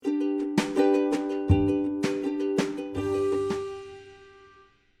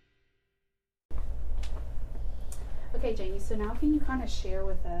Okay, Jamie, so now can you kind of share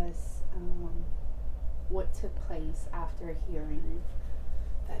with us what took place after hearing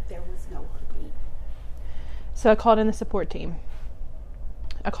that there was no heartbeat? So I called in the support team.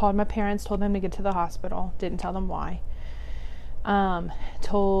 I called my parents, told them to get to the hospital, didn't tell them why.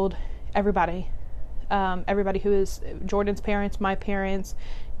 Told everybody who is Jordan's parents, my parents,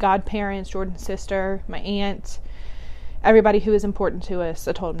 godparents, Jordan's sister, my aunt, everybody who is important to us.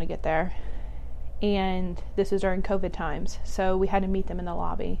 I told them to get there. And this was during COVID times, so we had to meet them in the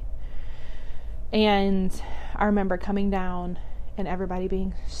lobby. And I remember coming down and everybody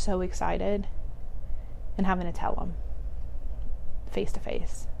being so excited and having to tell them face to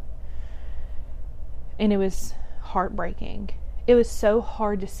face. And it was heartbreaking. It was so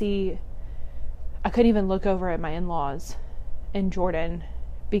hard to see. I couldn't even look over at my in-laws and Jordan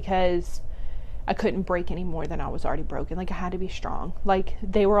because I couldn't break any more than I was already broken. Like, I had to be strong. Like,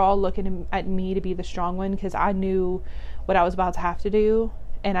 they were all looking at me to be the strong one because I knew what I was about to have to do,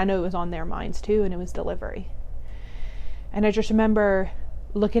 and I know it was on their minds too, and it was delivery. And I just remember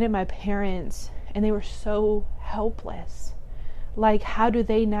looking at my parents, and they were so helpless. Like, how do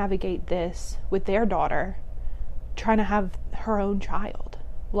they navigate this with their daughter trying to have her own child?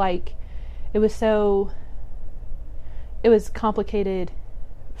 Like, it was complicated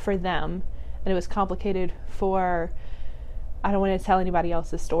for them, and it was complicated for, I don't want to tell anybody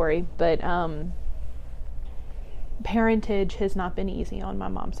else's story, but parentage has not been easy on my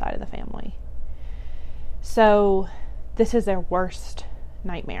mom's side of the family. So this is their worst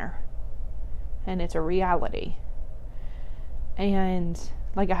nightmare, and it's a reality. And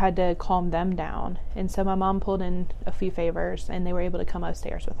like, I had to calm them down. And so my mom pulled in a few favors, and they were able to come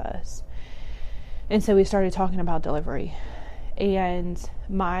upstairs with us. And so we started talking about delivery. And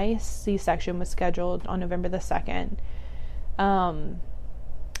my C-section was scheduled on November the 2nd.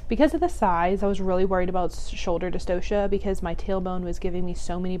 Because of the size, I was really worried about shoulder dystocia because my tailbone was giving me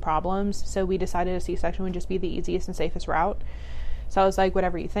so many problems. So we decided a C-section would just be the easiest and safest route. So I was like,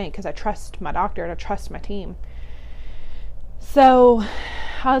 whatever you think, because I trust my doctor and I trust my team. So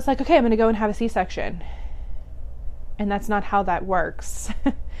I was like, okay, I'm going to go and have a C-section. And that's not how that works.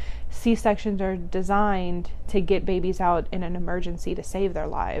 C-sections are designed to get babies out in an emergency to save their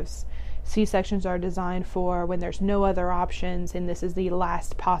lives. C-sections are designed for when there's no other options, and this is the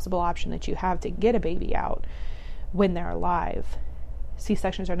last possible option that you have to get a baby out when they're alive.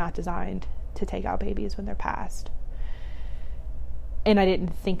 C-sections are not designed to take out babies when they're passed. And I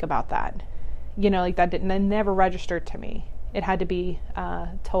didn't think about that. Like, that never registered to me. It had to be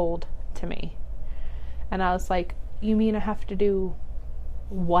told to me. And I was like, you mean I have to do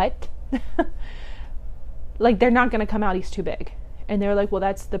what? Like, they're not going to come out, he's too big. And they're like, well,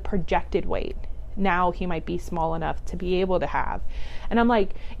 that's the projected weight. Now he might be small enough to be able to have. And I'm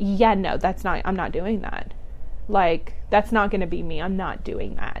like, yeah, no, I'm not doing that. Like, that's not going to be me. I'm not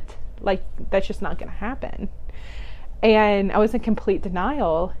doing that. Like, that's just not going to happen. And I was in complete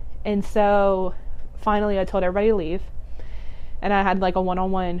denial. And so finally I told everybody to leave. And I had like a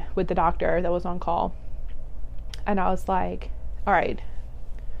one-on-one with the doctor that was on call. And I was like, all right,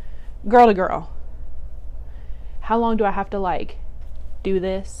 girl to girl, how long do I have to like do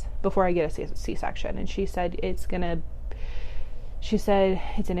this before I get a C-section? And she said it's an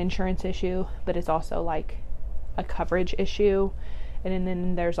insurance issue, but it's also like a coverage issue. And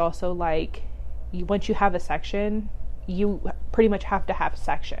then there's also like, once you have a section, you pretty much have to have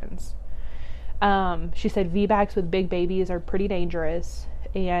sections. She said VBACs with big babies are pretty dangerous.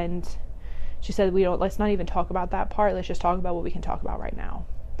 And she said, let's not even talk about that part. Let's just talk about what we can talk about right now.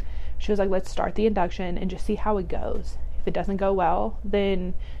 She was like, let's start the induction and just see how it goes. If it doesn't go well,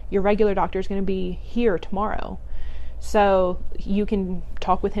 then your regular doctor is going to be here tomorrow. So you can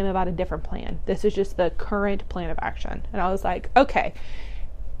talk with him about a different plan. This is just the current plan of action. And I was like, okay,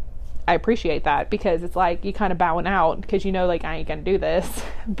 I appreciate that, because it's like you kind of bowing out because like, I ain't going to do this.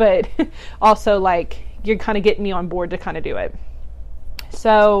 But also like, you're kind of getting me on board to kind of do it.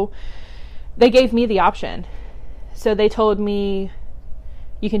 So they gave me the option. So they told me,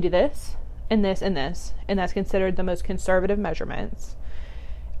 you can do this and this and this, and that's considered the most conservative measurements,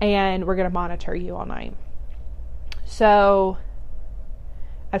 and we're going to monitor you all night. So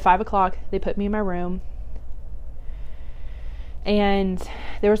at 5:00, they put me in my room, and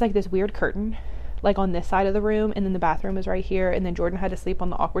there was like this weird curtain like on this side of the room, and then the bathroom was right here, and then Jordan had to sleep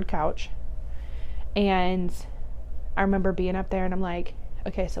on the awkward couch. And I remember being up there and I'm like,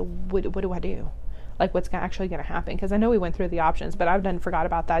 okay, so what do I do? Like, what's actually going to happen? Because I know we went through the options, but I've forgot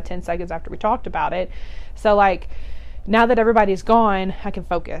about that 10 seconds after we talked about it. So like, now that everybody's gone, I can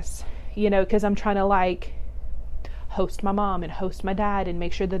focus, because I'm trying to like host my mom and host my dad and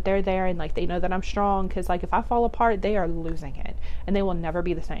make sure that they're there and like they know that I'm strong, because like if I fall apart, they are losing it and they will never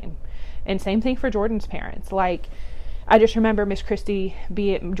be the same. And same thing for Jordan's parents. Like I just remember Miss Christie,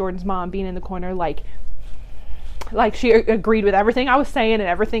 Jordan's mom, being in the corner, like she agreed with everything I was saying and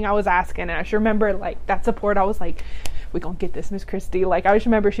everything I was asking. And I just remember like that support. I was like, we're gonna get this, Miss Christie. Like I just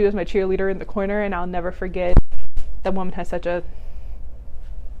remember she was my cheerleader in the corner, and I'll never forget. That woman has a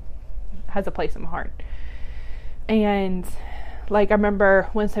place in my heart. And like I remember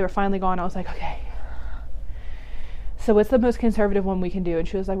once they were finally gone, I was like, okay, so what's the most conservative one we can do? And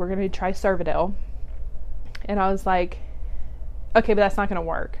she was like, we're gonna try Cervidil. And I was like, okay, but that's not gonna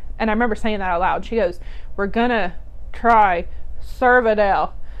work. And I remember saying that out loud. She goes, we're gonna try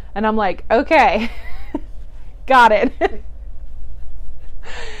Cervidil. And I'm like, okay. Got it.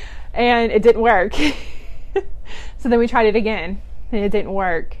 And it didn't work. So then we tried it again and it didn't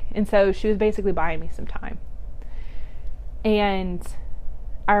work. And so she was basically buying me some time. And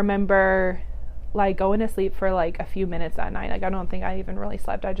I remember like going to sleep for like a few minutes that night. Like I don't think I even really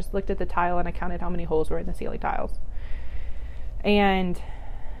slept. I just looked at the tile and I counted how many holes were in the ceiling tiles. And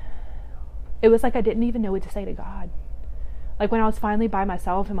it was like I didn't even know what to say to God. Like when I was finally by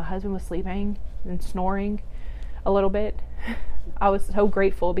myself and my husband was sleeping and snoring a little bit, I was so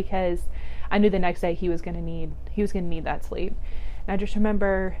grateful because I knew the next day he was going to need that sleep. And I just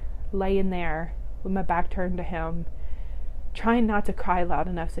remember laying there with my back turned to him, trying not to cry loud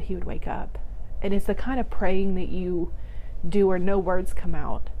enough so he would wake up. And it's the kind of praying that you do where no words come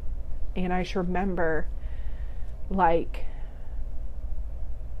out. And I just remember like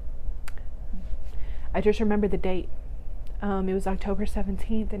the date. It was October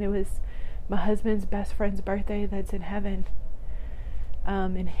 17th, and it was my husband's best friend's birthday that's in heaven.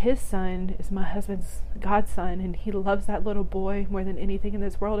 And his son is my husband's godson, and he loves that little boy more than anything in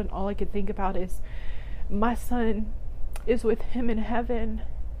this world. And all I could think about is my son is with him in heaven,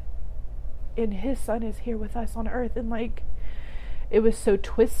 and his son is here with us on earth. And like, it was so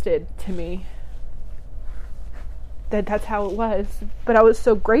twisted to me that that's how it was. But I was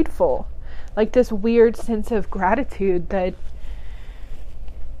so grateful. Like this weird sense of gratitude that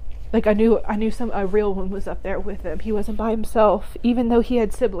like I knew a real one was up there with him. He wasn't by himself, even though he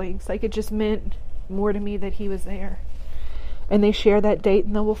had siblings. Like it just meant more to me that he was there. And they share that date,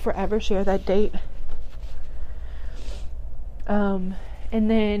 and they will forever share that date. And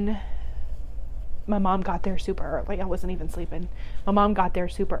then my mom got there super early. I wasn't even sleeping. My mom got there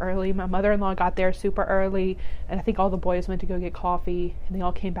super early. My mother-in-law got there super early. And I think all the boys went to go get coffee. And they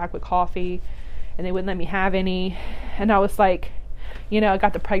all came back with coffee. And they wouldn't let me have any. And I was like, you know, I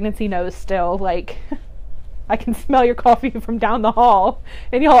got the pregnancy nose still. Like, I can smell your coffee from down the hall.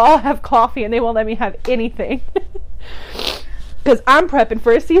 And y'all all have coffee and they won't let me have anything. Because I'm prepping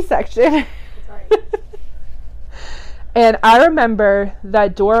for a C-section. That's right. And I remember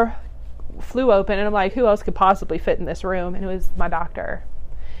that door flew open, and I'm like, who else could possibly fit in this room? And it was my doctor.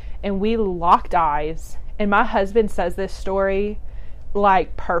 And we locked eyes. And my husband says this story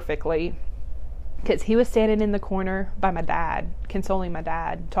like perfectly, because he was standing in the corner by my dad, consoling my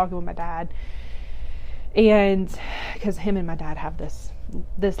dad, talking with my dad. And because him and my dad have this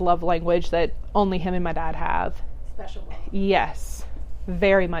love language that only him and my dad have. Special love. Yes,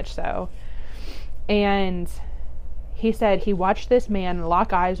 very much so. And he said he watched this man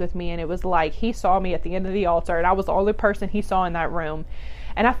lock eyes with me, and it was like he saw me at the end of the altar, and I was the only person he saw in that room.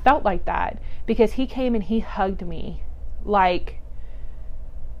 And I felt like that because he came and he hugged me like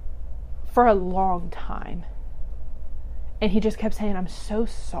for a long time. And he just kept saying, I'm so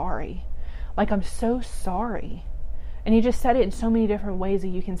sorry. Like, I'm so sorry. And he just said it in so many different ways that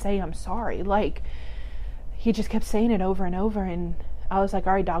you can say I'm sorry. Like, he just kept saying it over and over. And I was like,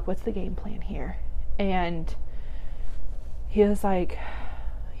 all right, Doc, what's the game plan here? And he was like,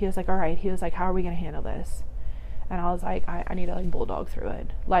 all right. He was like, how are we going to handle this? And I was like, I need to like bulldog through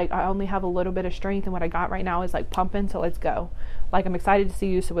it. Like, I only have a little bit of strength, and what I got right now is like pumping, so let's go. Like, I'm excited to see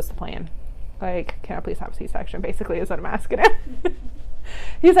you, so what's the plan? Like, can I please have a C-section? Basically is what I'm asking him.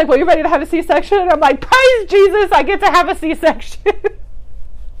 He's like, well, you ready to have a C-section? And I'm like, praise Jesus, I get to have a C-section.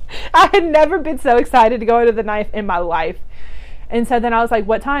 I had never been so excited to go into the knife in my life. And so then I was like,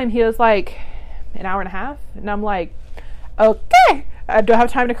 what time? He was like, an hour and a half. And I'm like, okay, do I have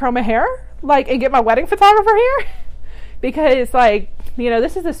time to curl my hair? Like, and get my wedding photographer here? Because, like, you know,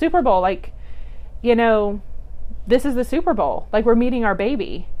 this is the Super Bowl. Like, you know, this is the Super Bowl. Like, we're meeting our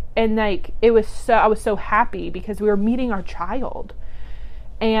baby. And, like, I was so happy because we were meeting our child.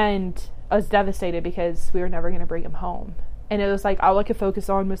 And I was devastated because we were never going to bring him home. And it was like, all I could focus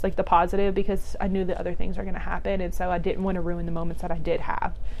on was, like, the positive, because I knew that other things are going to happen. And so I didn't want to ruin the moments that I did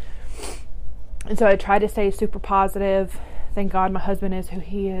have. And so I tried to stay super positive. Thank God my husband is who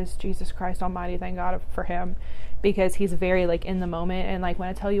he is. Jesus Christ Almighty. Thank God for him, because he's very like in the moment. And like when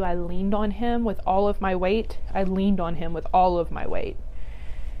I tell you I leaned on him with all of my weight,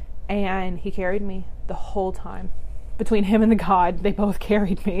 and he carried me the whole time. Between him and the God, they both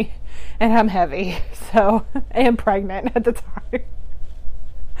carried me, and I'm heavy, so, and pregnant at the time.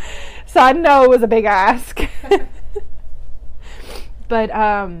 So I know it was a big ask. But,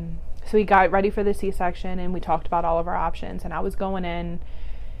 so we got ready for the C-section, and we talked about all of our options, and I was going in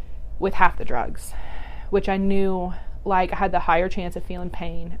with half the drugs, which I knew, like, I had the higher chance of feeling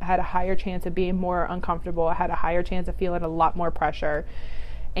pain. I had a higher chance of being more uncomfortable. I had a higher chance of feeling a lot more pressure,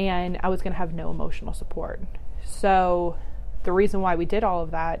 and I was going to have no emotional support. So the reason why we did all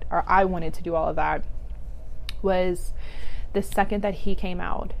of that, or I wanted to do all of that, was the second that he came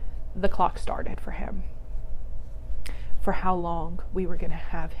out, the clock started for him. For how long we were going to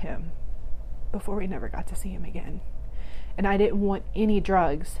have him before we never got to see him again. And I didn't want any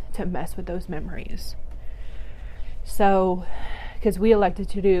drugs to mess with those memories. So, because we elected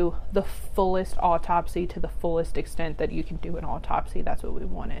to do the fullest autopsy to the fullest extent that you can do an autopsy. That's what we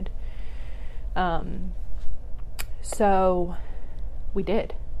wanted. So we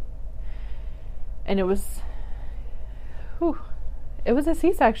did. And it was a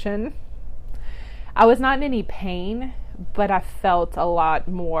C-section. I was not in any pain, but I felt a lot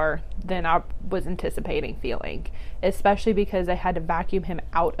more than I was anticipating feeling, especially because I had to vacuum him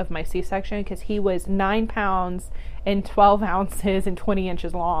out of my C-section because he was 9 pounds and 12 ounces and 20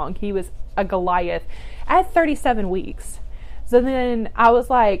 inches long. He was a Goliath at 37 weeks. So then I was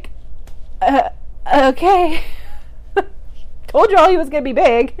like, okay. Told y'all he was going to be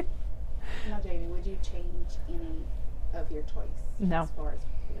big. Now, Jamie, would you change any of your choice? No. As far as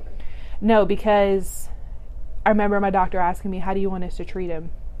feeling? No, because I remember my doctor asking me, how do you want us to treat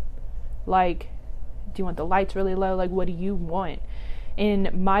him? Like, do you want the lights really low? Like, what do you want?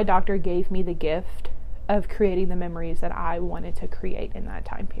 And my doctor gave me the gift of creating the memories that I wanted to create in that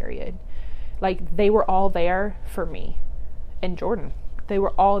time period. Like, they were all there for me and Jordan. They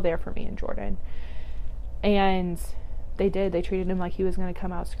were all there for me and Jordan. And they did. They treated him like he was going to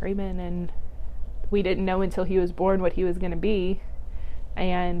come out screaming, and we didn't know until he was born what he was going to be.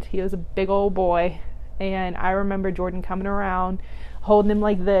 And he was a big old boy. And I remember Jordan coming around, holding him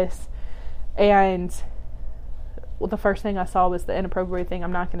like this. And well, the first thing I saw was the inappropriate thing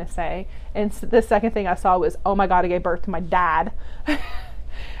I'm not going to say. And the second thing I saw was, oh my God, I gave birth to my dad.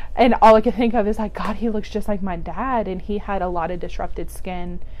 And all I could think of is like, God, he looks just like my dad. And he had a lot of disrupted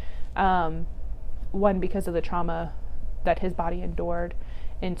skin. One, because of the trauma that his body endured.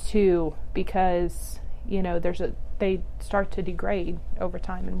 And two, because, you know, they start to degrade over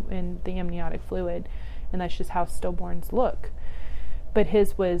time in the amniotic fluid. And that's just how stillborns look. But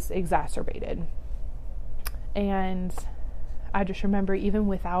his was exacerbated. And I just remember, even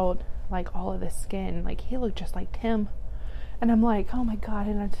without like all of the skin, like he looked just like Tim. And I'm like, oh my God.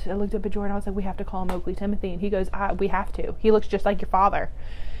 And I looked up at Jordan. I was like, we have to call him Oaklee Timothy. And he goes, we have to. He looks just like your father.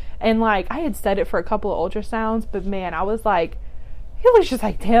 And like, I had said it for a couple of ultrasounds, but man, I was like, he looks just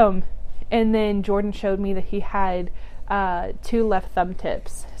like Tim. And then Jordan showed me that he had 2 left thumb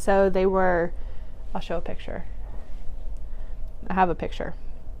tips. So they were, I'll show a picture. I have a picture.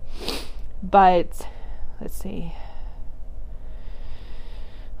 But let's see.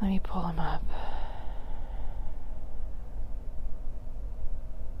 Let me pull him up.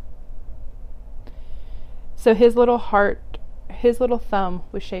 So his little thumb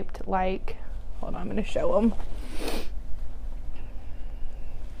was shaped like, hold on, I'm going to show him.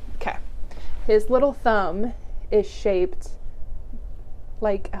 Okay. His little thumb is shaped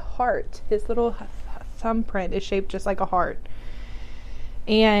like a heart. His little thumbprint is shaped just like a heart.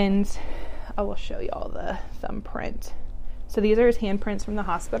 And I will show y'all the thumbprint. So these are his handprints from the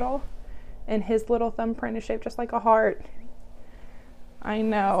hospital. And his little thumbprint is shaped just like a heart. I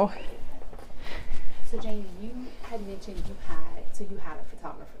know. So Jamie, you had mentioned you had a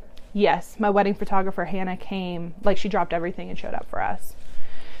photographer. Yes, my wedding photographer, Hannah, came, like she dropped everything and showed up for us.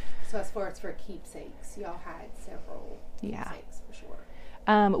 So as far as for keepsakes, y'all had several keepsakes for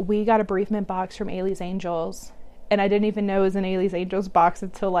sure. We got a bereavement box from Ailey's Angels, and I didn't even know it was an Ailey's Angels box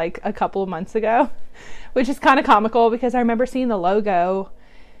until like a couple of months ago, which is kind of comical because I remember seeing the logo,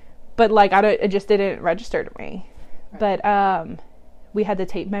 but like it just didn't register to me. Right. But we had the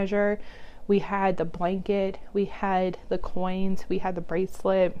tape measure, we had the blanket, we had the coins, we had the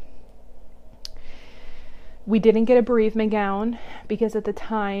bracelet. We didn't get a bereavement gown because at the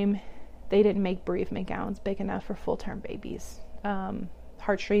time they didn't make bereavement gowns big enough for full-term babies.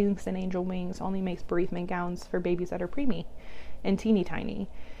 Heartstrings and Angel Wings only makes bereavement gowns for babies that are preemie and teeny tiny.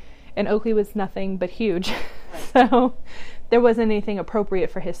 And Oaklee was nothing but huge. Right. So there wasn't anything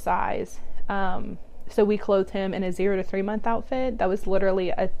appropriate for his size. So we clothed him in a 0 to 3 month outfit. That was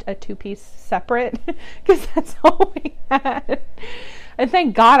literally a 2-piece separate, because that's all we had. And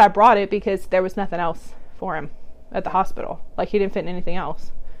thank God I brought it, because there was nothing else for him at the hospital. Like, he didn't fit in anything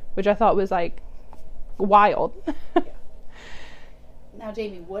else, which I thought was like wild. Yeah. Now,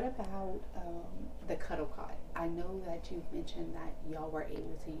 Jamie, what about the cuddle cot? I know that you've mentioned that y'all were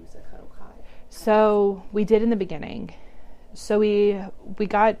able to use a cuddle cot. So we did in the beginning. So we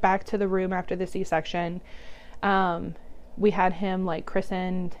got back to the room after the C-section. We had him like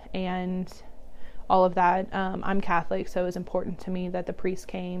christened and all of that. I'm Catholic, so it was important to me that the priest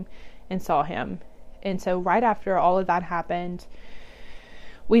came and saw him. And so right after all of that happened,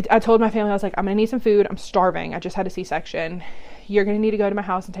 I told my family, I was like, I'm going to need some food. I'm starving. I just had a C-section. You're going to need to go to my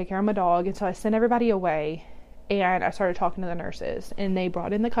house and take care of my dog. And so I sent everybody away, and I started talking to the nurses, and they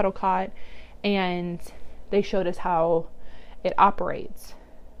brought in the cuddle cot, and they showed us how it operates.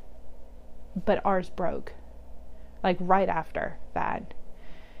 But ours broke, like right after that.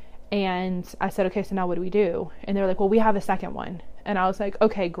 And I said, okay, so now what do we do? And they were like, well, we have a second one. And I was like,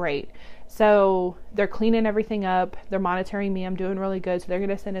 okay, great. So they're cleaning everything up. They're monitoring me. I'm doing really good. So they're going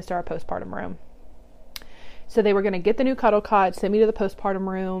to send us to our postpartum room. So they were going to get the new cuddle cot, send me to the postpartum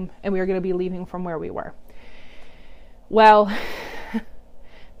room, and we were going to be leaving from where we were. Well,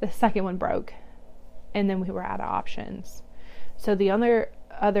 the second one broke, and then we were out of options. So the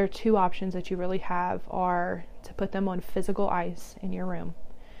other 2 options that you really have are to put them on physical ice in your room,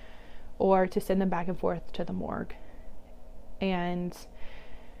 or to send them back and forth to the morgue. And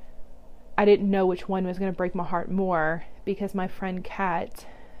I didn't know which one was going to break my heart more, because my friend Kat,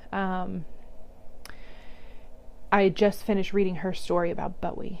 I had just finished reading her story about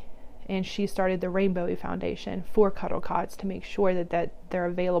Bowie, and she started the Rainbow Foundation for cuddle cots to make sure that they're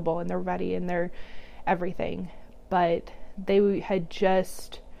available and they're ready and they're everything. But they had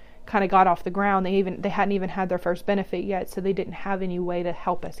just kind of got off the ground. They hadn't even had their first benefit yet, so they didn't have any way to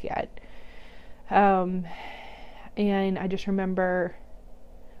help us yet. And I just remember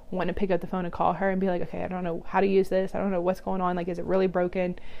wanting to pick up the phone and call her and be like, okay, I don't know how to use this. I don't know what's going on. Like, is it really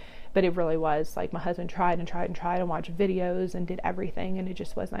broken? But it really was. Like, my husband tried and watched videos and did everything, and it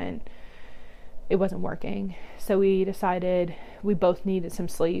just wasn't working. So we decided we both needed some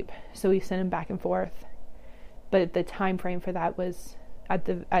sleep. So we sent him back and forth. But the time frame for that was at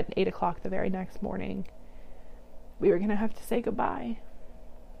 8 o'clock the very next morning. We were going to have to say goodbye,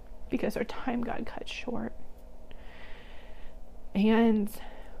 because our time got cut short. And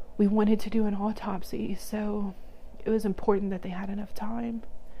we wanted to do an autopsy, so it was important that they had enough time.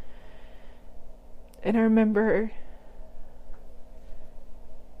 And I remember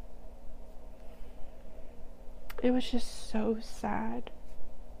it was just so sad.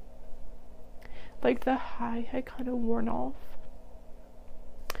 Like, the high had kind of worn off.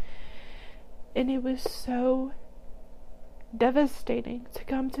 And it was so devastating to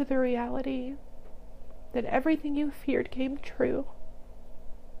come to the reality that everything you feared came true.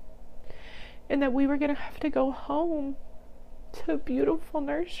 And that we were going to have to go home to a beautiful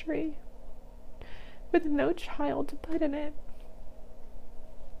nursery with no child to put in it.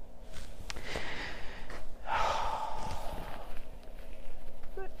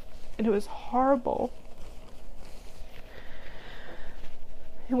 And it was horrible.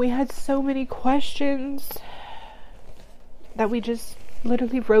 And we had so many questions that we just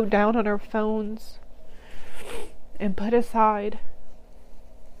literally wrote down on our phones and put aside,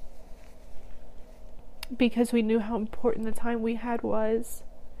 because we knew how important the time we had was.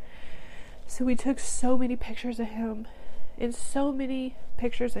 So we took so many pictures of him, and so many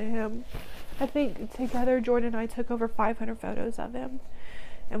pictures of him. I think together Jordan and I took over 500 photos of him,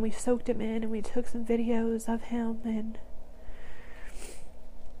 and we soaked him in, and we took some videos of him, and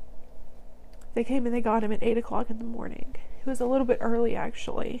they came and they got him at 8 o'clock in the morning. It was a little bit early,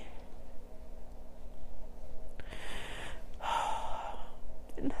 actually.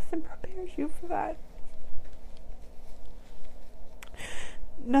 And nothing prepares you for that.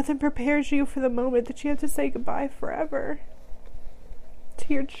 Nothing prepares you for the moment that you have to say goodbye forever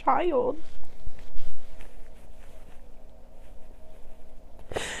to your child.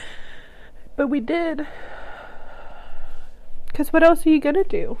 But we did. Because what else are you going to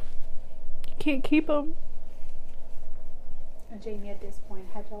do? You can't keep them. And Jamie, at this point,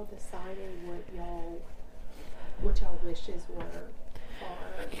 had y'all decided what y'all wishes were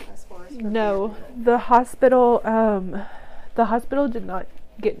as far as No, the hospital did not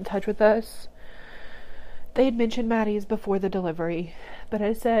get in touch with us. They had mentioned Maddie's before the delivery, but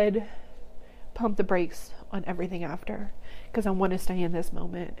I said pump the brakes on everything after, because I want to stay in this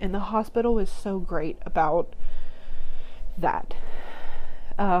moment. And the hospital was so great about that.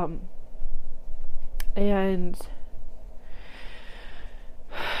 And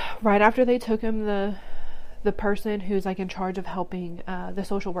right after they took him, the person who's like in charge of helping, the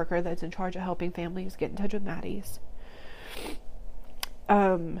social worker that's in charge of helping families get in touch with Maddie's,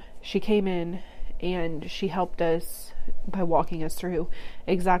 she came in and she helped us by walking us through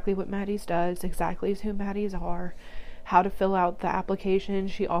exactly what Maddie's does, exactly who Maddie's are, how to fill out the application.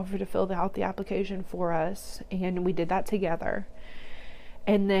 She offered to fill out the application for us, and we did that together.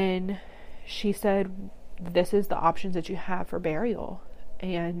 And then she said, this is the options that you have for burial.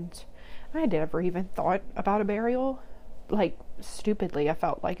 And I had never even thought about a burial, like stupidly I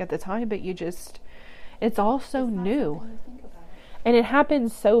felt like at the time, but it's all so new. And it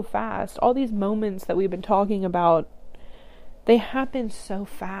happens so fast. All these moments that we've been talking about, they happen so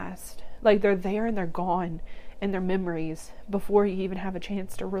fast. Like they're there and they're gone, and they're memories before you even have a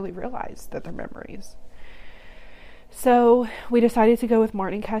chance to really realize that they're memories. So we decided to go with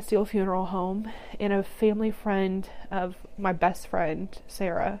Martin Castile Funeral Home, and a family friend of my best friend,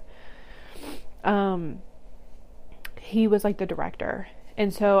 Sarah. He was like the director.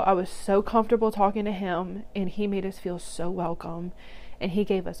 And so I was so comfortable talking to him, and he made us feel so welcome, and he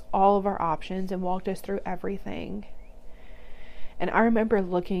gave us all of our options and walked us through everything. And I remember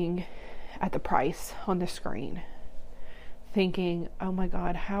looking at the price on the screen thinking, oh my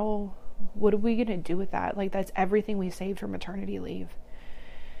God, what are we going to do with that? Like, that's everything we saved for maternity leave.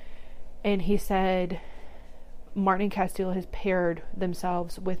 And he said, Martin and Castile has paired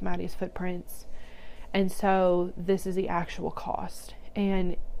themselves with Maddie's footprints, and so this is the actual cost.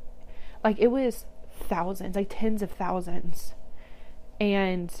 And like, it was thousands, like tens of thousands.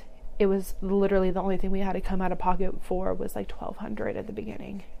 And it was literally the only thing we had to come out of pocket for was like $1,200 at the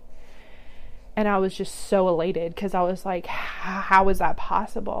beginning. And I was just so elated because I was like, how is that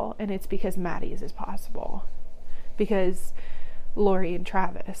possible? And it's because Maddie's is possible. Because Lori and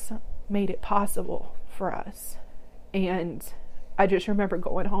Travis made it possible for us. And I just remember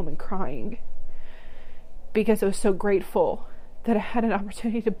going home and crying because I was so grateful that I had an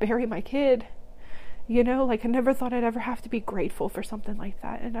opportunity to bury my kid. You know, like I never thought I'd ever have to be grateful for something like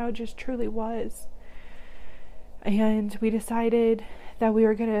that. And I just truly was. And we decided that we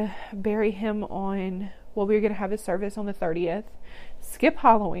were going to bury him we were going to have his service on the 30th, skip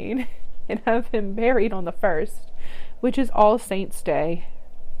Halloween, and have him buried on the 1st, which is All Saints Day.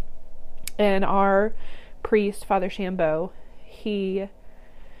 And our priest, Father Shambo,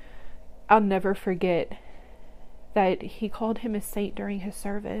 I'll never forget that he called him a saint during his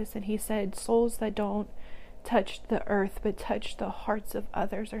service, and he said, souls that don't touch the earth but touch the hearts of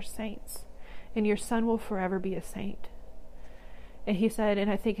others are saints, and your son will forever be a saint. And he said,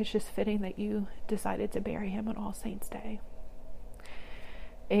 and I think it's just fitting that you decided to bury him on All Saints Day.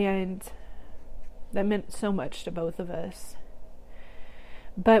 And that meant so much to both of us.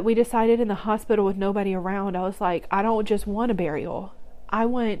 But we decided in the hospital with nobody around, I was like, I don't just want a burial. I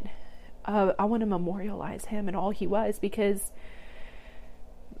want to memorialize him and all he was, because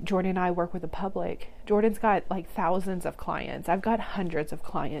Jordan and I work with the public. Jordan's got like thousands of clients. I've got hundreds of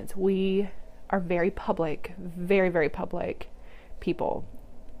clients. We are very public, very, very public people.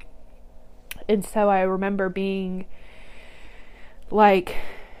 And so I remember being like,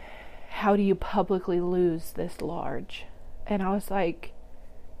 how do you publicly lose this large? And I was like,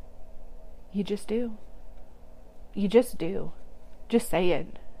 you just do. You just do. Just say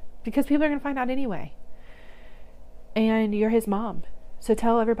it. Because people are going to find out anyway. And you're his mom. So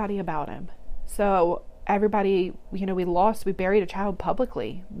tell everybody about him. So everybody, we buried a child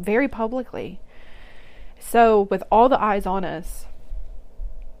publicly. Very publicly. So with all the eyes on us,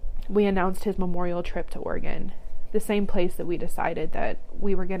 we announced his memorial trip to Oregon. The same place that we decided that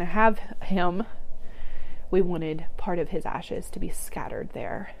we were going to have him. We wanted part of his ashes to be scattered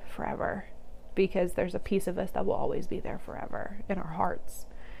there forever. Because there's a piece of us that will always be there forever in our hearts.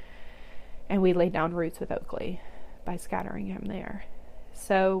 And we laid down roots with Oaklee by scattering him there.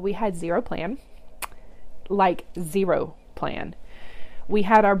 So we had zero plan. Like zero plan. We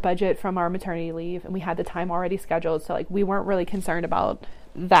had our budget from our maternity leave, and we had the time already scheduled. So like, we weren't really concerned about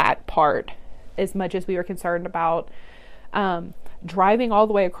that part as much as we were concerned about driving all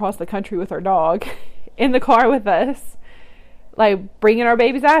the way across the country with our dog in the car with us, like bringing our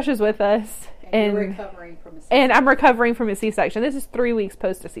baby's ashes with us. And you're recovering from a C-section. And I'm recovering from a C-section. This is 3 weeks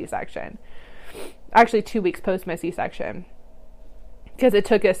post a C-section. Actually, 2 weeks post my C-section. Because it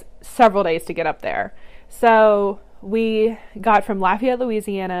took us several days to get up there. So we got from Lafayette,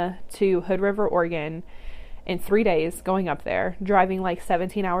 Louisiana to Hood River, Oregon in 3 days going up there, driving like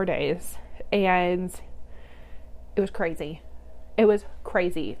 17-hour days. And It was crazy. It was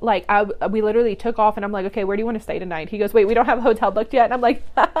crazy. Like, we literally took off, and I'm like, okay, where do you want to stay tonight? He goes, wait, we don't have a hotel booked yet. And I'm like,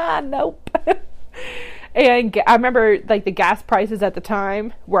 nope. And I remember, like, the gas prices at the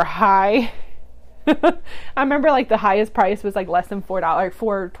time were high. I remember, like, the highest price was, like, less than $4, like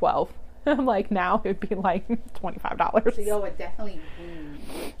 $4.12. I'm like, now it would be, like, $25. So y'all would definitely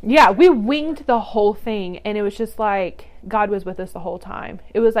Yeah, we winged the whole thing, and it was just, like, God was with us the whole time.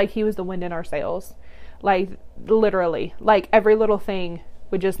 It was like he was the wind in our sails. Like, literally. Like, every little thing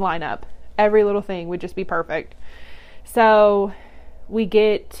would just line up. Every little thing would just be perfect. So, we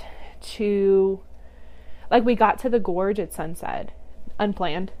get to... Like, we got to the gorge at sunset.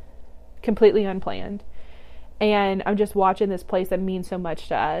 Unplanned. Completely unplanned. And I'm just watching this place that means so much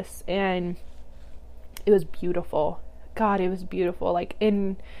to us. And it was beautiful. God, it was beautiful. Like,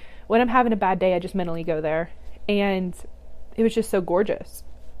 when I'm having a bad day, I just mentally go there. And it was just so gorgeous.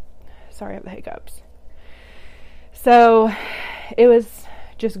 Sorry, I have the hiccups. So, it was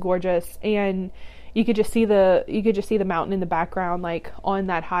just gorgeous. And you could just see the mountain in the background, like, on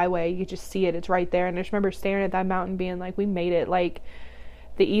that highway. You could just see it. It's right there. And I just remember staring at that mountain being like, we made it. Like,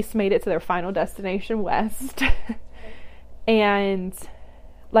 the East made it to their final destination, West. And,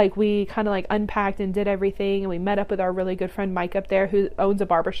 like, we kind of, like, unpacked and did everything. And we met up with our really good friend Mike up there, who owns a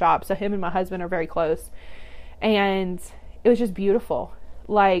barbershop. So him and my husband are very close. And it was just beautiful.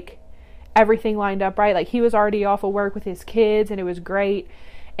 Like, everything lined up right. Like, he was already off of work with his kids, and it was great.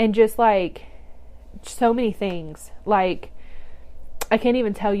 And just, like, so many things. Like, I can't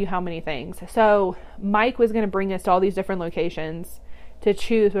even tell you how many things. So Mike was going to bring us to all these different locations to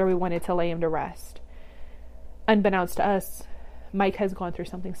choose where we wanted to lay him to rest. Unbeknownst to us, Mike has gone through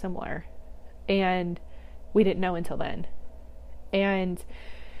something similar, and we didn't know until then. And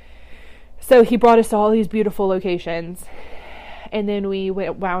so he brought us to all these beautiful locations, and then we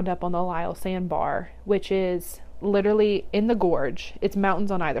wound up on the Lyle Sandbar, which is literally in the gorge. It's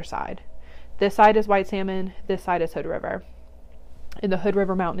mountains on either side. This side is White Salmon, this side is Hood River, and the Hood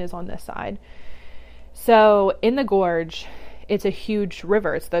River mountain is on this side. So in the gorge, it's a huge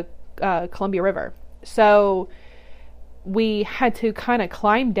river. It's the Columbia River. So we had to kind of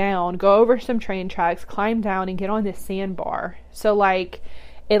climb down, go over some train tracks, climb down, and get on this sandbar. So, like,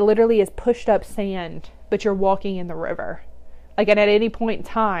 it literally is pushed up sand, but you're walking in the river. Like, and at any point in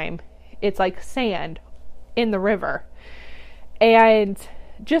time, it's like sand in the river. And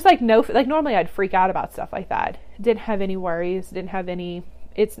just like normally I'd freak out about stuff like that. Didn't have any worries, didn't have any,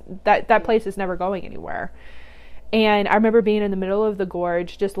 that place is never going anywhere. And I remember being in the middle of the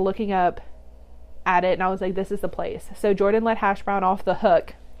gorge, just looking up at it, and I was like, this is the place. So Jordan let Hash Brown off the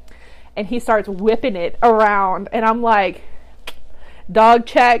hook, and he starts whipping it around, and I'm like, dog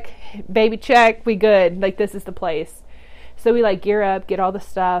check, baby check, we good. Like, this is the place. So we, like, gear up, get all the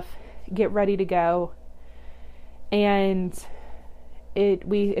stuff, get ready to go. And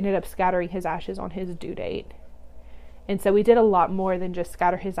we ended up scattering his ashes on his due date. And so we did a lot more than just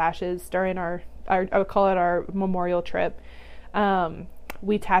scatter his ashes during our I would call it our memorial trip.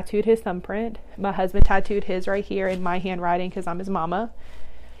 We tattooed his thumbprint. My husband tattooed his right here in my handwriting because I'm his mama.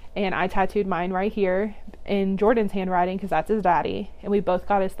 And I tattooed mine right here in Jordan's handwriting because that's his daddy. And we both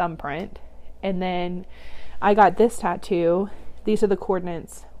got his thumbprint. And then I got this tattoo. These are the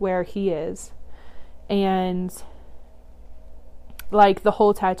coordinates where he is. And, like, the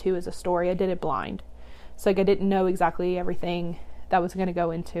whole tattoo is a story. I did it blind. So, like, I didn't know exactly everything that was going to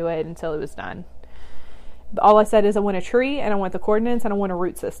go into it until it was done. But all I said is I want a tree, and I want the coordinates, and I want a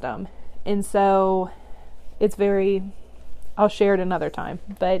root system. And so it's I'll share it another time,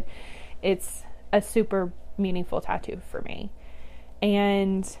 but it's a super meaningful tattoo for me.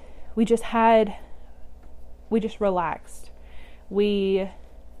 And we just relaxed. We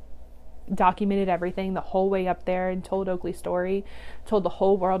documented everything the whole way up there and told Oaklee's story, told the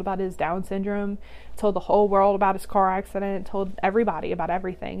whole world about his Down syndrome, told the whole world about his car accident, told everybody about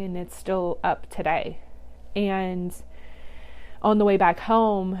everything, and it's still up today. And on the way back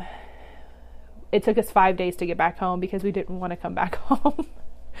home, it took us 5 days to get back home because we didn't want to come back home.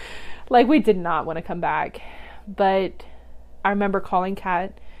 Like, we did not want to come back. But I remember calling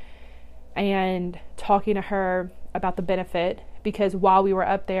Kat and talking to her about the benefit, because while we were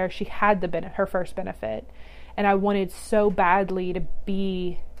up there, she had her first benefit. And I wanted so badly to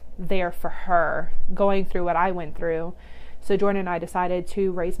be there for her, going through what I went through. So Jordan and I decided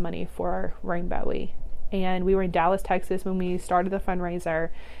to raise money for Rainbowy. And we were in Dallas, Texas when we started the fundraiser.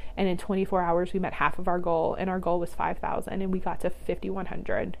 And in 24 hours, we met half of our goal. And our goal was $5,000. And we got to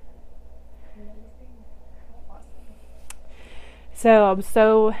 $5,100.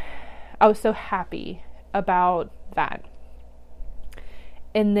 So I was so happy about that.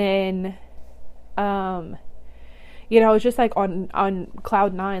 And then I was just like on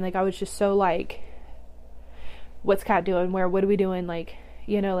cloud 9. Like I was just so like, what's Kat doing? What are we doing? Like,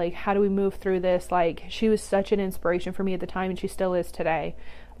 like how do we move through this? Like she was such an inspiration for me at the time, and she still is today.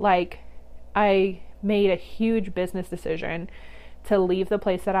 Like I made a huge business decision to leave the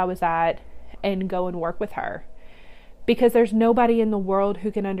place that I was at and go and work with her, because there's nobody in the world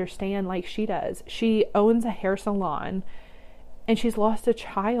who can understand like she does. She owns a hair salon, and she's lost a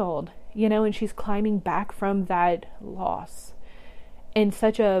child, and she's climbing back from that loss in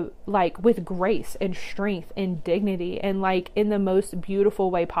such a, like, with grace and strength and dignity, and like in the most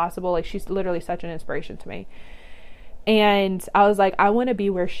beautiful way possible. Like she's literally such an inspiration to me. And I was like, I want to be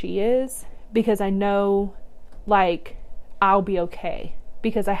where she is, because I know like I'll be okay,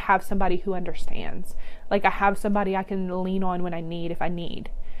 because I have somebody who understands. Like I have somebody I can lean on when I need, if I need.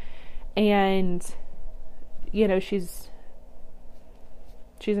 And she's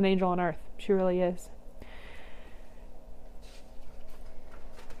an angel on earth. She really is.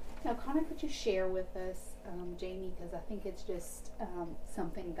 Now, Connor, could you share with us, Jamie, because I think it's just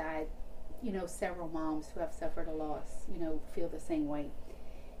something that, several moms who have suffered a loss, feel the same way.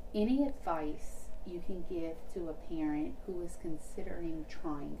 Any advice you can give to a parent who is considering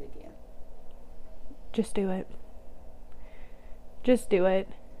trying again? Just do it. Just do it.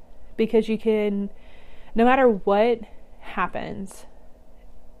 Because you can, no matter what happens,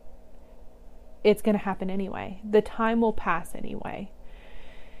 it's going to happen anyway. The time will pass anyway.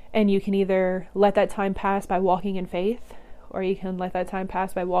 And you can either let that time pass by walking in faith, or you can let that time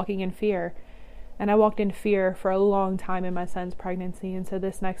pass by walking in fear. And I walked in fear for a long time in my son's pregnancy. And so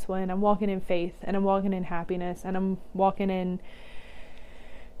this next one, I'm walking in faith, and I'm walking in happiness, and I'm walking in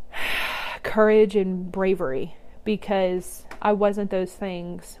courage and bravery, because I wasn't those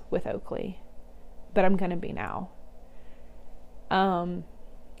things with Oaklee, but I'm going to be now.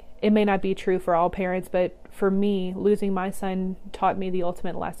 It may not be true for all parents, but for me, losing my son taught me the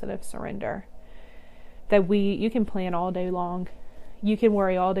ultimate lesson of surrender. That you can plan all day long, you can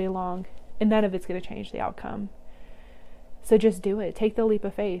worry all day long, and none of it's going to change the outcome. So just do it. Take the leap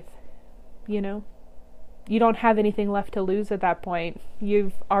of faith. You don't have anything left to lose at that point.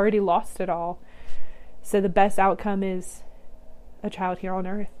 You've already lost it all. So the best outcome is a child here on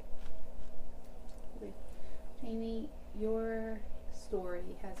earth. Jamie, your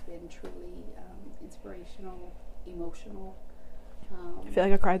story has been truly inspirational, emotional. I feel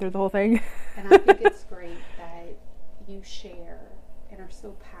like I cried through the whole thing. And I think it's great that you share and are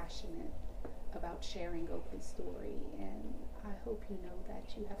so passionate about sharing Oaklee's story. And I hope you know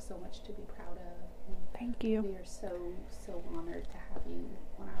that you have so much to be proud of. And thank you. We are so honored to have you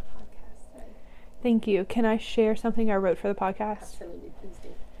on our podcast today. Thank you. Can I share something I wrote for the podcast? Absolutely, please do.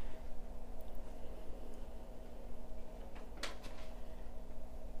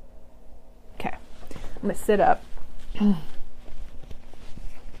 Okay, I'm going to sit up.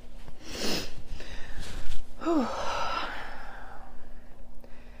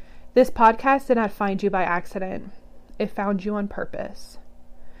 This podcast did not find you by accident. It found you on purpose.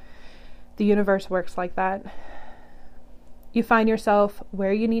 The universe works like that. You find yourself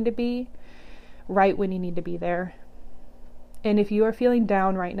where you need to be, right when you need to be there. And if you are feeling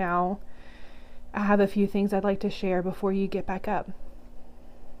down right now, I have a few things I'd like to share before you get back up.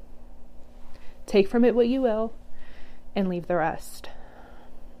 Take from it what you will, and leave the rest.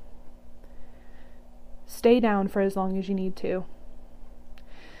 Stay down for as long as you need to.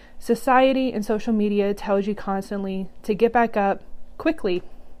 Society and social media tells you constantly to get back up quickly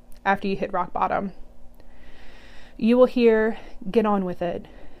after you hit rock bottom. You will hear, get on with it.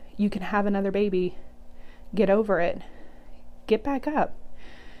 You can have another baby. Get over it. Get back up.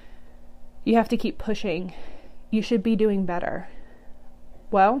 You have to keep pushing. You should be doing better.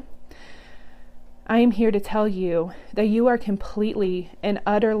 Well, I am here to tell you that you are completely and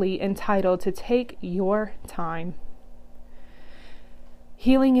utterly entitled to take your time.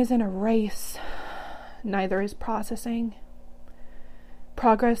 Healing isn't a race. Neither is processing.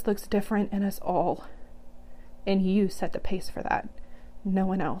 Progress looks different in us all. And you set the pace for that. No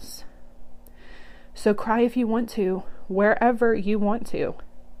one else. So cry if you want to, wherever you want to.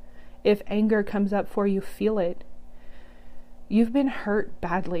 If anger comes up for you, feel it. You've been hurt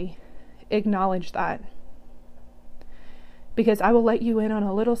badly. Acknowledge that. Because I will let you in on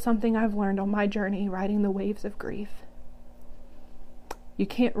a little something I've learned on my journey riding the waves of grief. You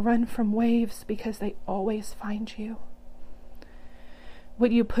can't run from waves because they always find you.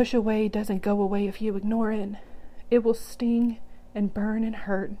 What you push away doesn't go away if you ignore it. It will sting and burn and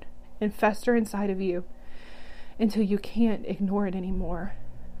hurt and fester inside of you until you can't ignore it anymore.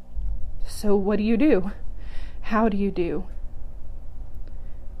 So what do? How do?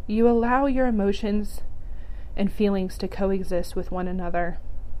 You allow your emotions and feelings to coexist with one another.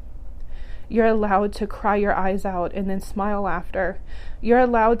 You're allowed to cry your eyes out and then smile after. You're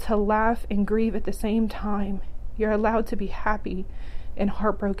allowed to laugh and grieve at the same time. You're allowed to be happy and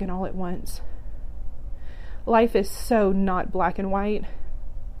heartbroken all at once. Life is so not black and white.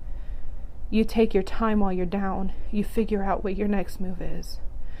 You take your time while you're down. You figure out what your next move is.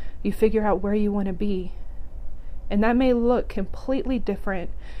 You figure out where you want to be. And that may look completely different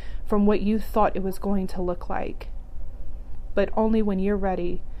from what you thought it was going to look like. But only when you're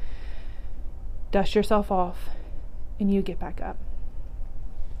ready, dust yourself off and you get back up.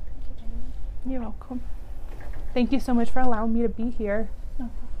 Thank you, Jamie. You're welcome. Thank you so much for allowing me to be here. No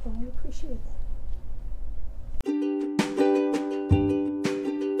problem. We appreciate it.